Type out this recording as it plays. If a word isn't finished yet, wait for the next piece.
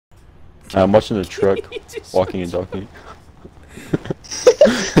I'm watching the truck, walking and talking.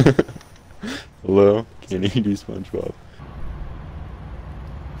 Hello? Can you do SpongeBob?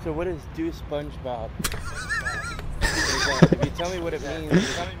 So what is do SpongeBob? If you tell me what it means,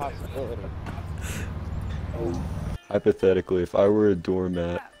 it's a possibility. Oh. Hypothetically, if I were a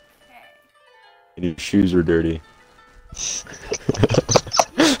doormat and your shoes were dirty.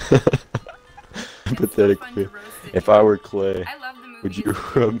 Hypothetically, if I were clay, would you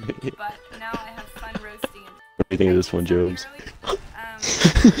rub me? But now I have fun roasting it. What do you think of this one, Jobs?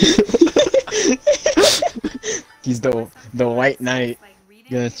 He's the white knight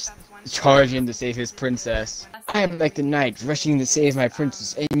gonna charge in to save his princess. I am like the knight rushing to save my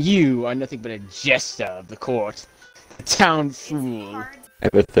princess, and you are nothing but a jester of the court, a town fool.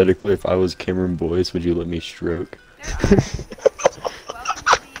 Hypothetically, if I was Cameron Boyce, would you let me stroke? If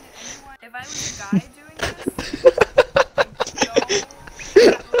I was a guy doing this,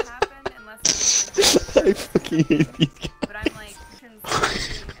 that will happen unless I fucking hate these guys. But I'm like super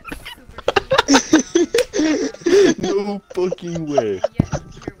No fucking way. Yeah,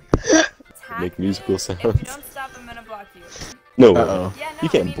 here we are. Make musical sounds. If you don't stop, I'm gonna block you. No way. Uh-oh. Yeah, no, You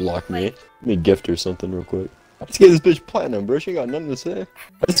can't block me. Let me gift her something real quick. Let's get this bitch platinum, bro. She got nothing to say.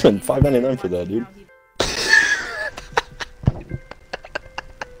 I just spent $5.99 for that, dude.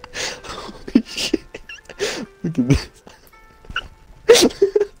 Holy shit. Look at this.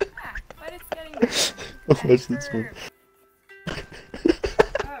 But it's getting better. I'll watch this one.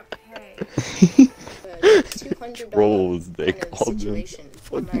 Okay. Trolls, they call them.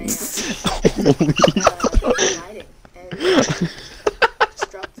 Fucking. Holy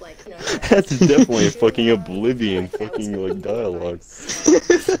That's definitely a fucking Oblivion fucking like dialogue.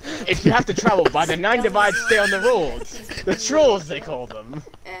 If you have to travel by the 9 divides, stay on the roads. The trolls, they call them.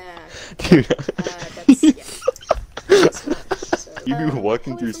 Dude. You be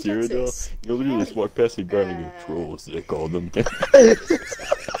walking through Cyrodiil, you'll literally just walk past the ground and go, trolls, they call them.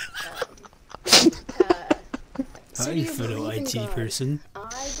 Hi, fellow IT person.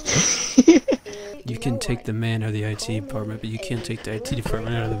 You can take the man out of the IT department, but you can't take the IT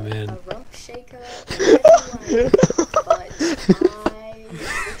department out of the man.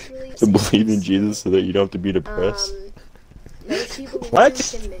 To believe in Jesus so that you don't have to be depressed. What?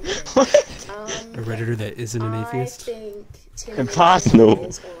 A redditor that isn't an atheist? Impossible. No.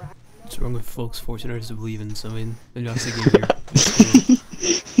 What's wrong with folks forcing others to believe in something? And also give your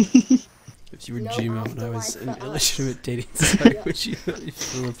if you were Gmail and I was an illegitimate dating site, would you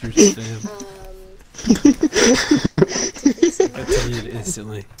fill up your spam? I deleted it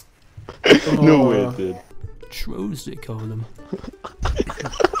instantly. No way it did. Trolls, they call them.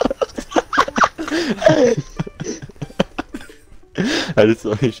 I just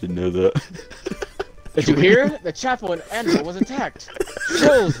thought you should know that. Did you hear? The chapel in Anvil was attacked.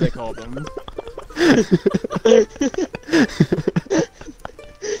 Trolls, they call them.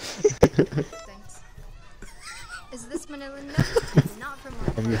 Thanks. Is this Manila? No, it's not from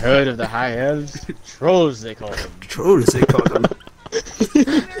Have you heard of the high elves? Trolls, they call them. Trolls, they call them.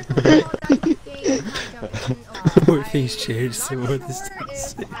 More things changed, so more this thing.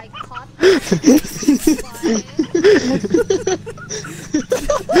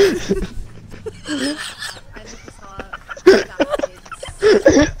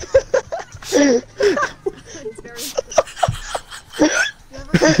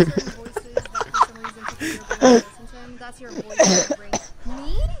 That's your voice that brings me?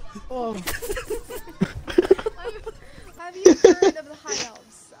 Oh. Have you heard of the High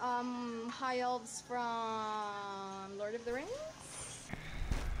Elves? High Elves from Lord of the Rings?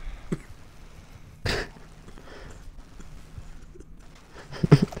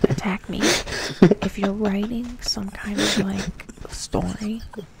 Attack me if you're writing some kind of like story.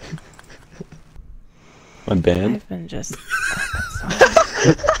 My band? I've been just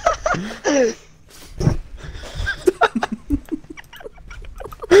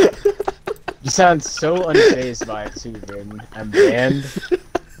You sound so unfazed by it, Susan. I'm banned.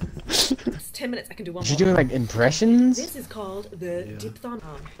 It's 10 minutes, I can do one You're more. doing like impressions? This is called the diphthong.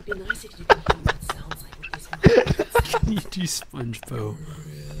 It'd be nice if you could hear what it sounds like with this one. You do SpongeBob.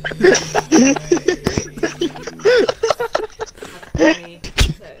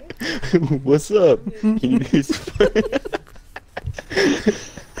 What's up? Can you do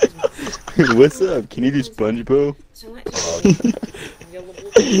What's up? Can you do SpongeBob?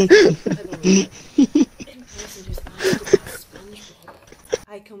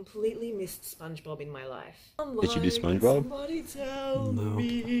 I completely missed SpongeBob in my life. Did you do SpongeBob? No.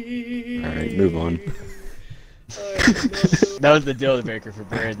 Alright, move on. That was the deal breaker for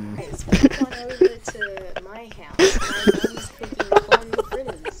Braden. Come on over to my house. My mom's cooking corn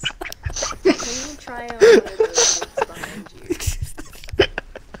fritters. try on one of those books behind you.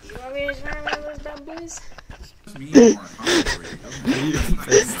 You want me to try one of those bad boys?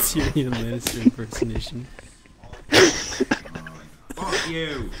 That's Tyrion Lannister impersonation. Fuck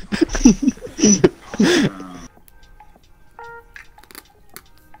you!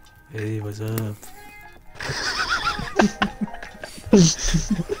 Hey, what's up?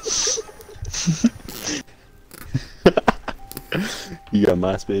 You got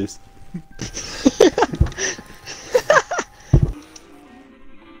MySpace.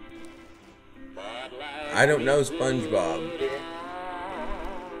 I don't know SpongeBob.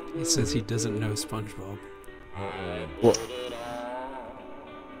 He says he doesn't know SpongeBob. Well,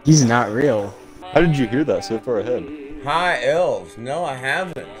 he's not real. How did you hear that so far ahead? High elves. No, I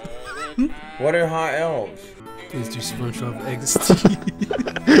haven't. What are high elves? Please do SpongeBob XD.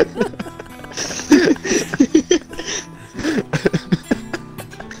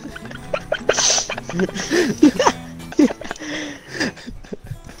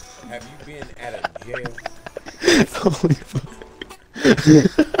 Have you been at a jail? Holy fuck.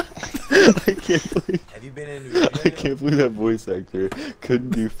 I can't believe. Have you been in a jail? I can't believe that voice actor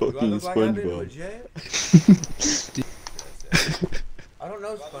couldn't do Do I fucking look like I've been to a SpongeBob. jail? I don't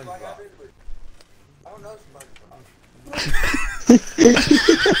know SpongeBob. I don't know SpongeBob.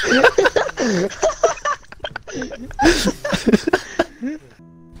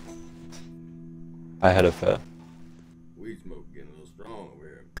 I had a fat. Weed smoke getting a little strong over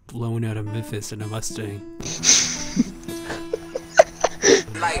here. Blown out of Memphis in a Mustang.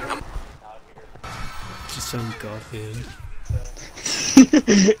 Just some god hand.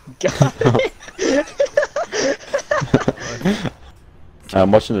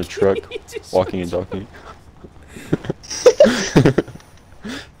 I'm watching the truck, walking and talking.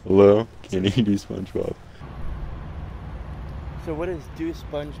 Hello, can you do SpongeBob? So what is do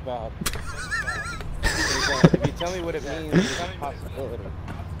SpongeBob? If you tell me what it means, it's a possibility.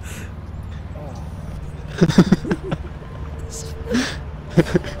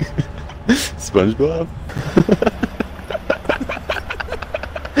 SpongeBob?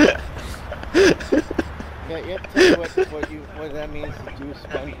 Yeah, you have to tell me what that means to do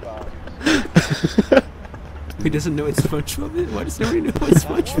SpongeBob. He doesn't know what SpongeBob is? Why does nobody know what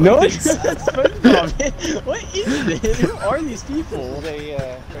SpongeBob No, is? it's not SpongeBob. What is this? Who are these people? They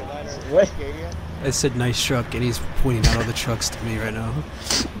Carolina What? area. I said nice truck, and he's pointing out all the trucks to me right now.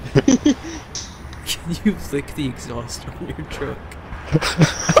 Can you lick the exhaust on your truck?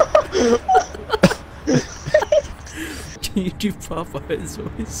 Can you do Popeye's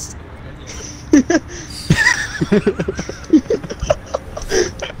voice?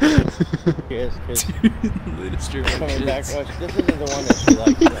 Yes, Minister coming back. Vengeance. Oh, this isn't the one that she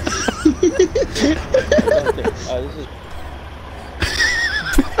likes. I don't think. This is.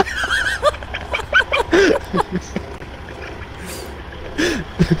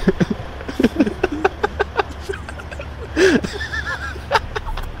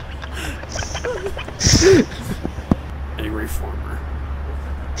 Angry farmer.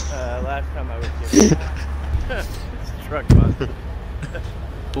 Last time I was here. It's a truck bus.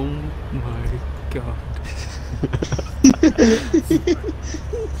 Oh my god.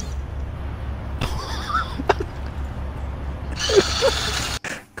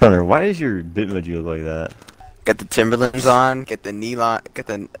 Connor, why is your Bitmoji look like that? Get the Timberlands on, get the nylon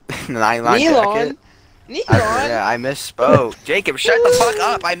jacket. Nylon? Yeah, I misspoke. Jacob, shut the fuck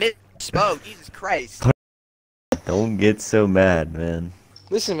up! I misspoke. Jesus Christ. Don't get so mad, man.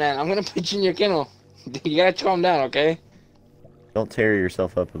 Listen, man, I'm gonna put you in your kennel. You gotta calm down, okay? Don't tear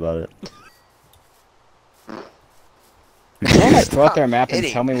yourself up about it. Can I throw out their map and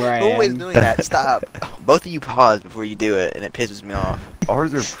Kidding. tell me where I Who is am? doing that? Stop. Both of you pause before you do it, and it pisses me off.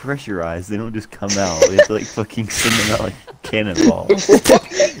 Ours are pressurized, they don't just come out. We have to like fucking send them out like cannonballs.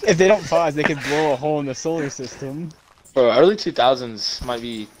 If they don't pause, they could blow a hole in the solar system. Bro, early 2000s might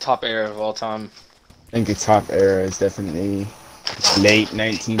be top era of all time. I think the top era is definitely late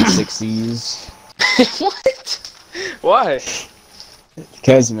 1960s. What? Why?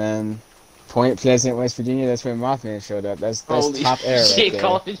 Because, man, Point Pleasant, West Virginia, that's where Mothman showed up. That's Holy top era shit, right there.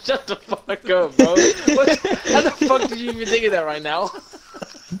 Colin, shut the fuck up, bro. What? How the fuck did you even think of that right now?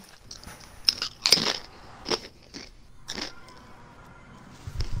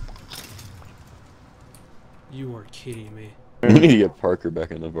 You are kidding me. We need to get Parker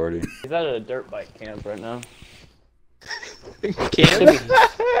back in the party. He's at a dirt bike camp right now. Camp?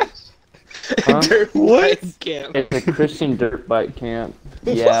 Huh? Dirt bike camp. It's a Christian dirt bike camp.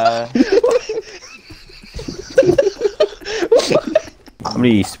 Yeah. How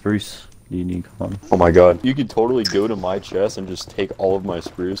many spruce? do you need, Colin? Oh my god. You could totally go to my chest and just take all of my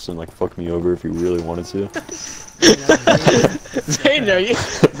spruce and like fuck me over if you really wanted to. Very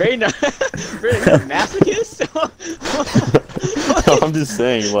masochist? No, I'm just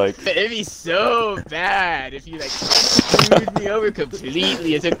saying, like... It'd be so bad if you like screwed me over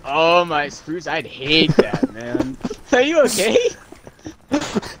completely and took all my spruce. I'd hate that, man. Are you okay?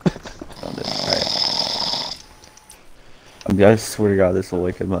 I swear to God, this will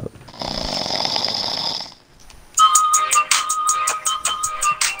wake him up.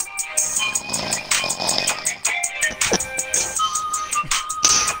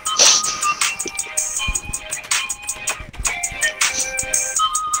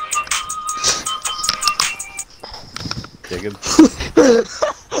 Jacob.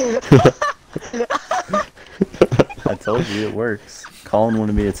 I told you it works. Colin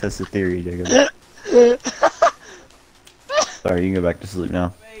wanted me to test the theory, Jacob. Sorry, you can go back to sleep now.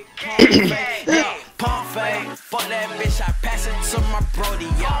 Fuck that bitch, I pass it to my brody,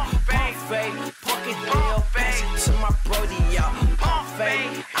 y'all. Fuck it, pass it to my brody, y'all.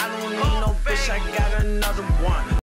 I don't need no bitch, I got another one.